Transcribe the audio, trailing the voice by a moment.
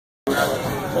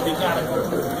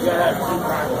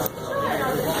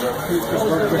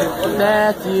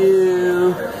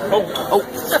Matthew. Oh.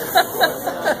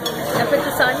 Can I put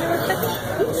this on you real quick?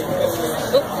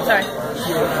 Oh, sorry.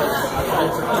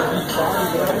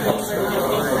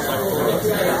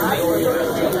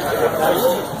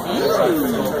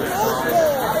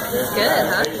 It's good,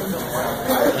 huh?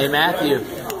 Hey, Matthew.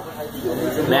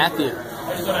 Matthew.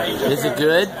 Is it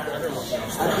good?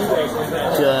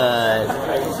 Good.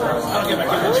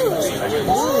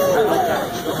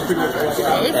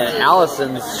 And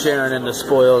Allison's sharing in the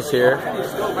spoils here.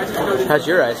 How's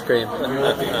your ice cream?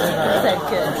 That's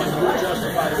good.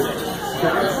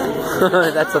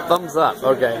 That's a thumbs up.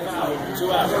 Okay.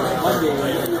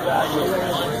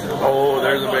 Oh,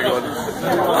 there's a big one.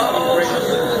 Oh,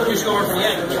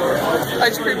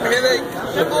 ice cream panic.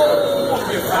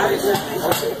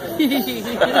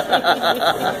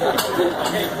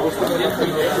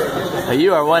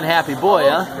 You are one happy boy,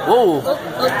 huh? Whoa.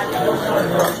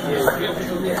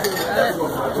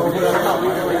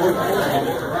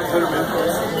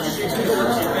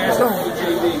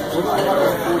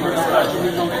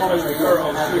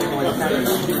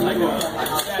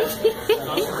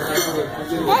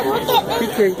 Dad, look at me.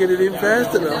 He can't get it in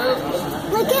fast enough.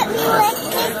 Look at me like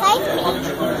this ice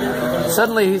cream.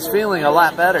 Suddenly he's feeling a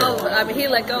lot better. Oh, I mean, he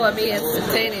let go of me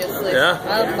instantaneously. Yeah.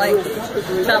 I'm like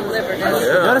chopped liver now.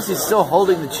 Yeah. Notice he's still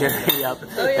holding the cherry up,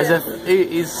 Oh, yeah. as if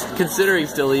he's considering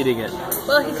still eating it.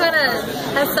 Well, he kind of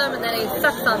has some and then he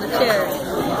sucks on the cherry.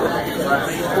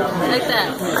 Like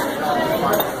that.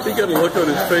 He got a look on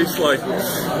his face like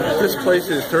this place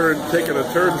is taking a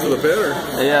turn for the better.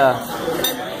 Yeah.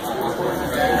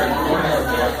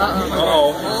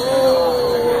 Uh-oh.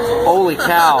 Holy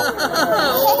cow.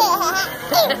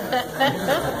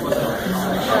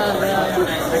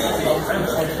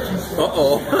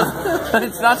 Uh-oh.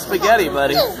 It's not spaghetti,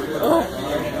 buddy.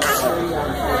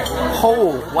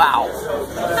 Oh, wow.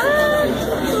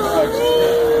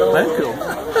 Thank you.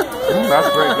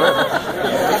 That's very good.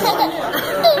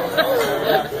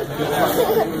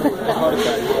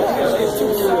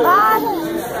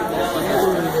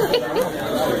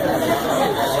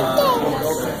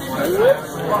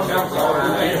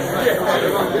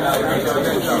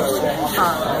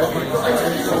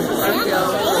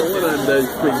 What a nice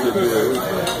thing to do.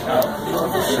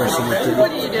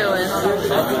 What are you doing?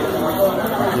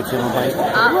 Give him a bite.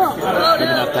 Oh, Maybe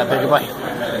no. not that big a bite.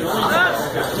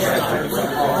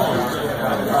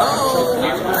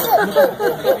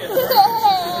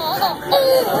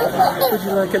 Would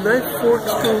you like a knife, fork,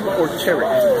 spoon, or cherry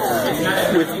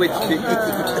with which to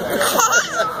eat?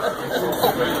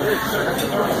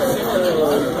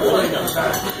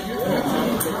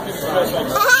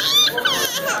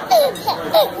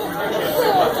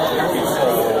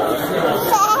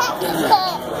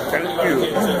 Thank you.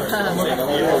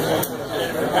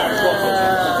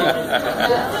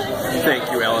 Thank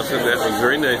you, Allison. That was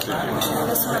very nice of you.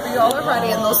 Just whenever y'all are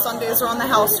ready, and those Sundays are on the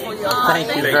house for you.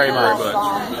 Thank you very much.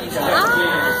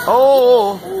 Ah,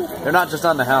 Oh, they're not just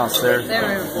on the house. They're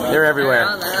they're everywhere.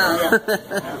 on the house.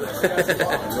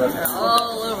 They're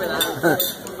all over the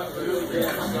house.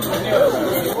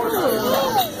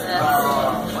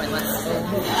 That's pointless.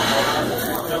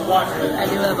 I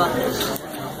do have a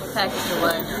package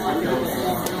away.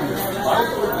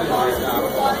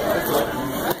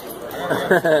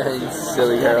 You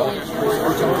silly girl. I'll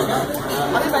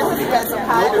be back with you guys,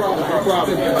 okay? Hold on.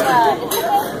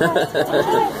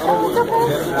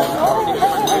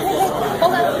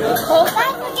 Hold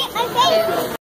on. Get my face.